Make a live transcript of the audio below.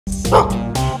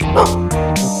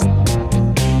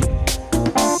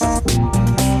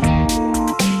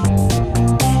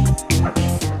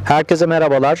Herkese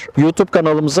merhabalar. YouTube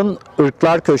kanalımızın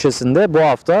ırklar köşesinde bu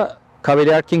hafta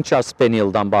Cavalier King Charles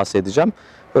Spaniel'dan bahsedeceğim.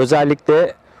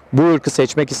 Özellikle bu ırkı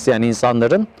seçmek isteyen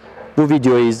insanların bu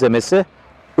videoyu izlemesi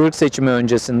ırk seçimi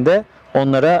öncesinde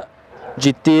onlara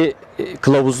ciddi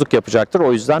kılavuzluk yapacaktır.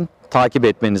 O yüzden takip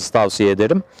etmenizi tavsiye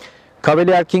ederim.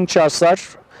 Cavalier King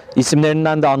Charles'lar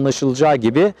isimlerinden de anlaşılacağı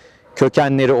gibi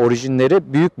kökenleri,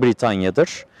 orijinleri Büyük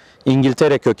Britanya'dır.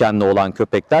 İngiltere kökenli olan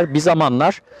köpekler. Bir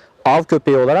zamanlar av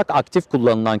köpeği olarak aktif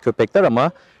kullanılan köpekler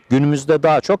ama günümüzde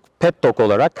daha çok pet dog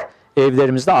olarak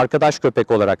evlerimizde arkadaş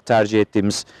köpek olarak tercih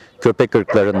ettiğimiz köpek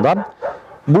ırklarından.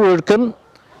 Bu ırkın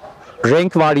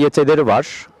renk varyeteleri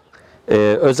var.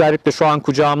 Özellikle şu an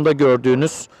kucağımda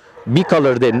gördüğünüz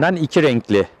bicolor denilen iki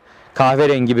renkli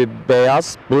kahverengi bir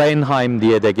beyaz Blenheim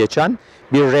diye de geçen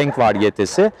bir renk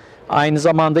varyetesi. Aynı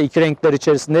zamanda iki renkler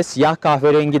içerisinde siyah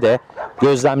kahverengi de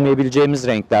gözlemleyebileceğimiz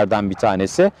renklerden bir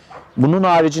tanesi. Bunun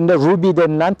haricinde Ruby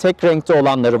denilen tek renkte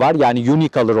olanları var. Yani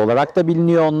unicolor olarak da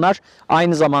biliniyor onlar.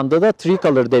 Aynı zamanda da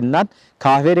tricolor denilen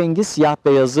kahverengi siyah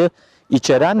beyazı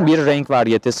içeren bir renk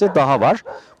varyetesi daha var.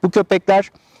 Bu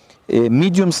köpekler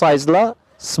medium size ile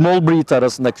small breed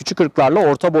arasında, küçük ırklarla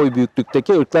orta boy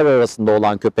büyüklükteki ırklar arasında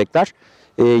olan köpekler.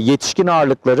 Yetişkin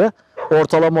ağırlıkları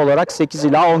ortalama olarak 8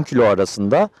 ila 10 kilo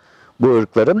arasında bu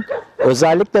ırkların.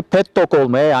 Özellikle pet dog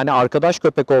olmaya, yani arkadaş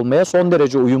köpek olmaya son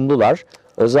derece uyumlular.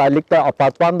 Özellikle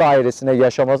apartman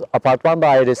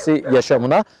dairesi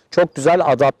yaşamına çok güzel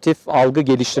adaptif algı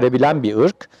geliştirebilen bir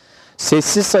ırk.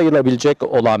 Sessiz sayılabilecek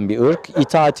olan bir ırk.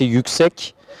 İtaati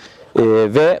yüksek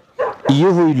ve iyi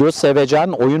huylu, sevecen,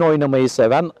 oyun oynamayı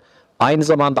seven, aynı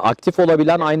zamanda aktif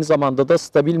olabilen, aynı zamanda da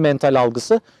stabil mental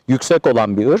algısı yüksek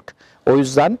olan bir ırk. O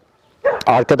yüzden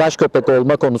arkadaş köpek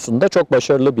olma konusunda çok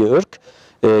başarılı bir ırk.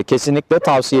 Kesinlikle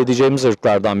tavsiye edeceğimiz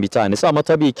ırklardan bir tanesi. Ama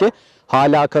tabii ki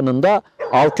hala kanında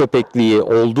av köpekliği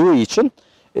olduğu için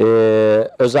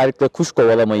özellikle kuş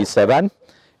kovalamayı seven,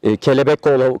 kelebek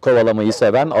kovalamayı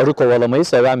seven, arı kovalamayı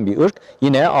seven bir ırk.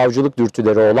 Yine avcılık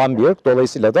dürtüleri olan bir ırk.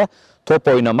 Dolayısıyla da top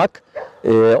oynamak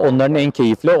onların en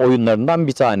keyifli oyunlarından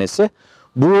bir tanesi.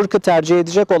 Bu ırkı tercih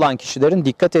edecek olan kişilerin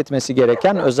dikkat etmesi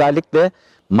gereken, özellikle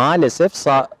maalesef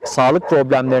sağlık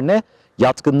problemlerine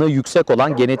yatkınlığı yüksek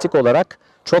olan, genetik olarak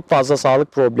çok fazla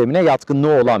sağlık problemine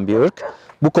yatkınlığı olan bir ırk.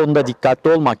 Bu konuda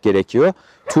dikkatli olmak gerekiyor.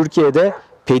 Türkiye'de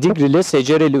pedigrili,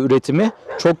 secereli üretimi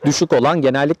çok düşük olan,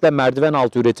 genellikle merdiven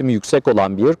altı üretimi yüksek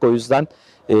olan bir ırk. O yüzden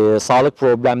sağlık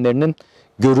problemlerinin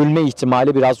görülme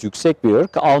ihtimali biraz yüksek bir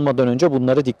ırk. Almadan önce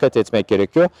bunlara dikkat etmek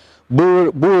gerekiyor.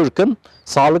 Bu ırkın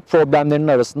sağlık problemlerinin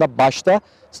arasında başta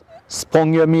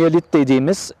spongiyomiyelit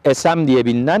dediğimiz SM diye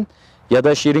bilinen ya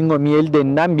da şiringomiyeli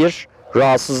denilen bir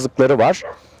rahatsızlıkları var.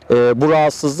 Bu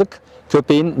rahatsızlık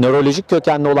köpeğin nörolojik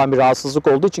kökenli olan bir rahatsızlık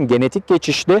olduğu için genetik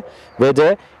geçişli ve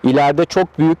de ileride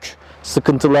çok büyük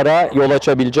sıkıntılara yol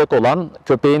açabilecek olan,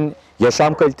 köpeğin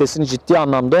yaşam kalitesini ciddi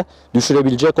anlamda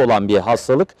düşürebilecek olan bir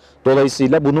hastalık.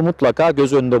 Dolayısıyla bunu mutlaka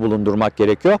göz önünde bulundurmak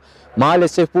gerekiyor.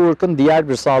 Maalesef bu ırkın diğer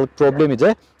bir sağlık problemi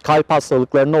de kalp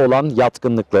hastalıklarına olan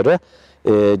yatkınlıkları.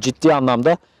 Ciddi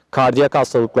anlamda kardiyak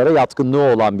hastalıklara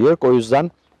yatkınlığı olan bir ırk. O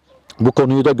yüzden bu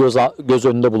konuyu da göz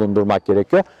önünde bulundurmak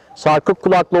gerekiyor. Sarkık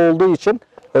kulaklı olduğu için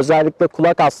özellikle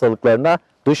kulak hastalıklarına,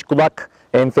 dış kulak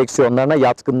enfeksiyonlarına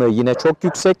yatkınlığı yine çok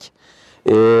yüksek.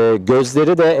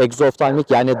 Gözleri de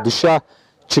egzoftalmik, yani dışa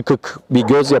çıkık bir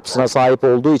göz yapısına sahip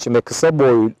olduğu için ve kısa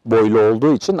boylu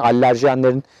olduğu için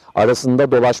alerjenlerin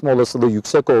arasında dolaşma olasılığı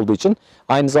yüksek olduğu için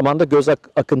aynı zamanda göz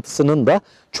akıntısının da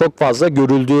çok fazla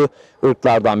görüldüğü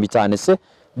ırklardan bir tanesi.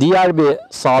 Diğer bir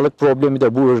sağlık problemi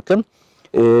de bu ırkın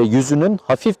yüzünün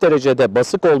hafif derecede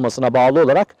basık olmasına bağlı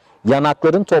olarak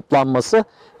yanakların toplanması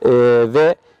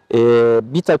ve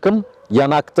bir takım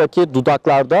yanaktaki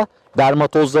dudaklarda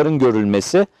dermatozların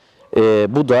görülmesi.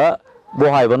 Bu da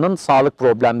bu hayvanın sağlık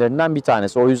problemlerinden bir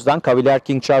tanesi. O yüzden Cavalier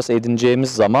King Charles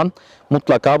edineceğimiz zaman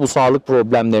mutlaka bu sağlık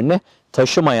problemlerini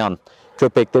taşımayan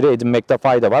köpekleri edinmekte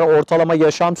fayda var. Ortalama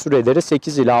yaşam süreleri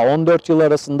 8 ila 14 yıl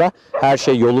arasında, her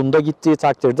şey yolunda gittiği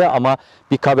takdirde, ama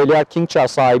bir Cavalier King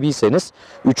Charles sahibiyseniz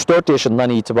 3-4 yaşından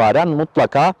itibaren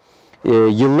mutlaka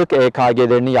yıllık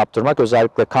EKG'lerini yaptırmak,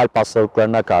 özellikle kalp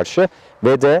hastalıklarına karşı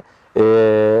ve de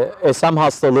SM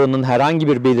hastalığının herhangi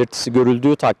bir belirtisi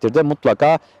görüldüğü takdirde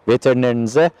mutlaka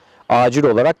veterinerinize acil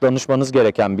olarak danışmanız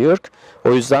gereken bir ırk.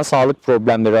 O yüzden sağlık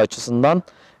problemleri açısından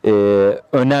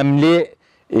önemli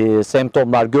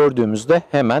semptomlar gördüğümüzde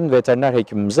hemen veteriner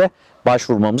hekimimize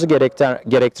başvurmamızı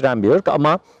gerektiren bir ırk.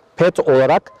 Ama pet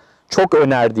olarak çok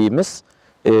önerdiğimiz,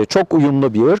 çok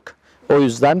uyumlu bir ırk. O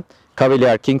yüzden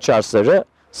Cavalier King Charles'ları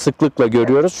sıklıkla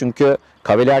görüyoruz. Çünkü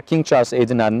Cavalier King Charles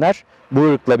edinenler bu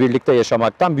ırkla birlikte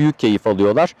yaşamaktan büyük keyif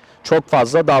alıyorlar. Çok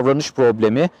fazla davranış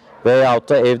problemi veyahut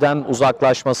da evden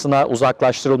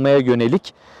uzaklaştırılmaya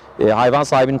yönelik hayvan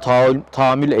sahibinin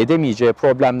tahammül edemeyeceği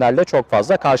problemlerle çok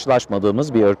fazla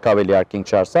karşılaşmadığımız bir ırk Cavalier King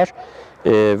Charles'lar.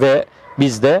 Ve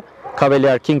biz de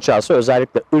Cavalier King Charles'ı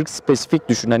özellikle ırk spesifik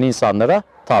düşünen insanlara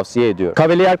tavsiye ediyorum.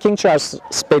 Cavalier King Charles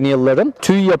Spaniel'ların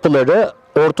tüy yapıları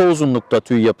orta uzunlukta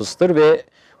tüy yapısıdır ve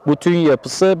bu tüy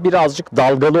yapısı birazcık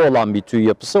dalgalı olan bir tüy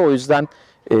yapısı. O yüzden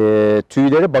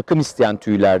tüyleri bakım isteyen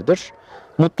tüylerdir.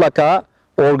 Mutlaka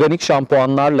organik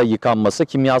şampuanlarla yıkanması,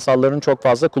 kimyasalların çok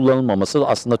fazla kullanılmaması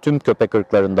aslında tüm köpek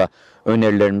ırklarında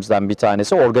önerilerimizden bir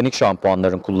tanesi. Organik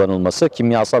şampuanların kullanılması,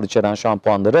 kimyasal içeren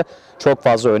şampuanları çok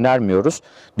fazla önermiyoruz.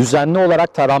 Düzenli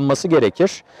olarak taranması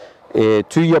gerekir.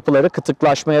 Tüy yapıları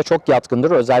kıtıklaşmaya çok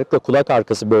yatkındır. Özellikle kulak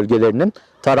arkası bölgelerinin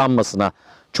taranmasına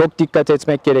çok dikkat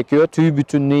etmek gerekiyor. Tüy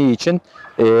bütünlüğü için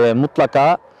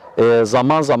mutlaka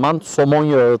zaman zaman somon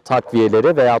yağı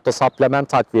takviyeleri veyahut da supplement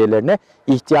takviyelerine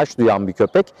ihtiyaç duyan bir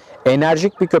köpek.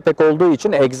 Enerjik bir köpek olduğu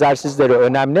için egzersizleri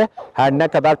önemli. Her ne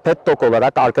kadar pet dog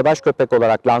olarak, arkadaş köpek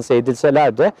olarak lanse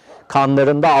edilseler de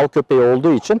kanlarında av köpeği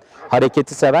olduğu için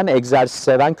hareketi seven, egzersiz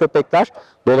seven köpekler.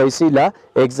 Dolayısıyla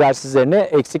egzersizlerini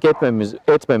eksik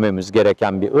etmememiz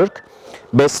gereken bir ırk.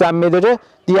 Beslenmeleri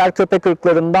diğer köpek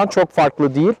ırklarından çok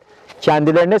farklı değil.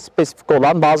 Kendilerine spesifik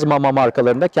olan, bazı mama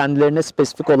markalarında kendilerine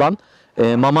spesifik olan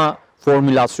mama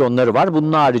formülasyonları var.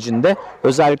 Bunun haricinde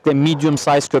özellikle medium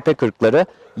size köpek ırkları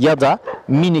ya da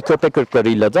mini köpek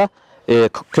ırklarıyla da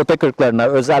köpek ırklarına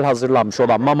özel hazırlanmış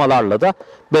olan mamalarla da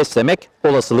beslemek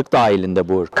olasılık dahilinde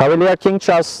bu ırk. Cavalier King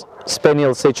Charles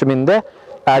Spaniel seçiminde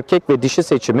erkek ve dişi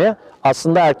seçimi,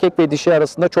 aslında erkek ve dişi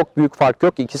arasında çok büyük fark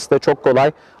yok. İkisi de çok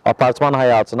kolay apartman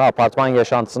hayatına, apartman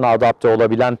yaşantısına adapte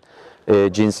olabilen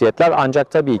cinsiyetler.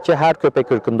 Ancak tabii ki her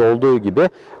köpek ırkında olduğu gibi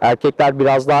erkekler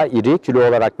biraz daha iri, kilo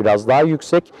olarak biraz daha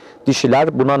yüksek.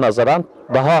 Dişiler buna nazaran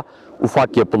daha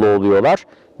ufak yapılı oluyorlar.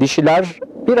 Dişiler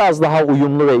biraz daha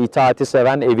uyumlu ve itaati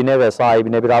seven, evine ve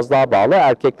sahibine biraz daha bağlı.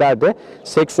 Erkekler de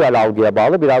seksüel algıya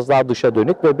bağlı, biraz daha dışa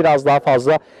dönük ve biraz daha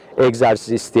fazla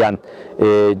egzersiz isteyen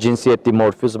cinsiyet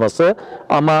dimorfizması.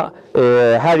 Ama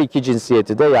her iki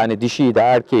cinsiyeti de, yani dişiyi de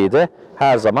erkeği de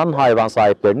her zaman hayvan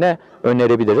sahiplerine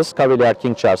önerebiliriz. Cavalier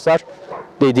King Charles'lar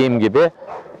dediğim gibi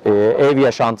ev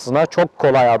yaşantısına çok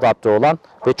kolay adapte olan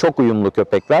ve çok uyumlu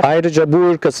köpekler. Ayrıca bu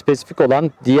ırka spesifik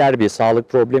olan diğer bir sağlık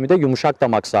problemi de yumuşak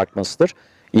damak sarkmasıdır.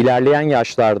 İlerleyen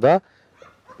yaşlarda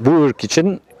bu ırk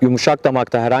için yumuşak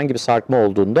damakta herhangi bir sarkma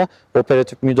olduğunda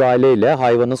operatif müdahaleyle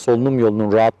hayvanın solunum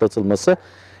yolunun rahatlatılması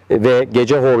ve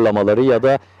gece horlamaları ya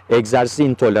da egzersiz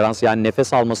intolerans, yani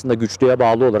nefes almasında güçlüğe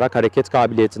bağlı olarak hareket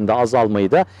kabiliyetinde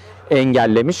azalmayı da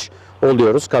engellemiş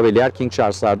oluyoruz Cavalier King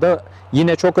Charles'larda.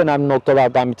 Yine çok önemli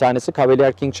noktalardan bir tanesi,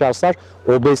 Cavalier King Charles'lar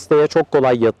obeziteye çok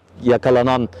kolay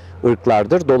yakalanan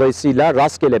ırklardır. Dolayısıyla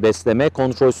rastgele besleme,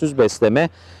 kontrolsüz besleme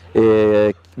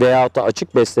veyahut da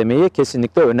açık beslemeyi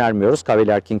kesinlikle önermiyoruz.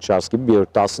 Cavalier King Charles gibi bir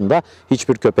ırkta aslında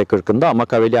hiçbir köpek ırkında, ama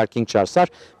Cavalier King Charles'lar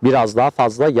biraz daha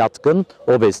fazla yatkın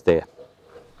obeziteye.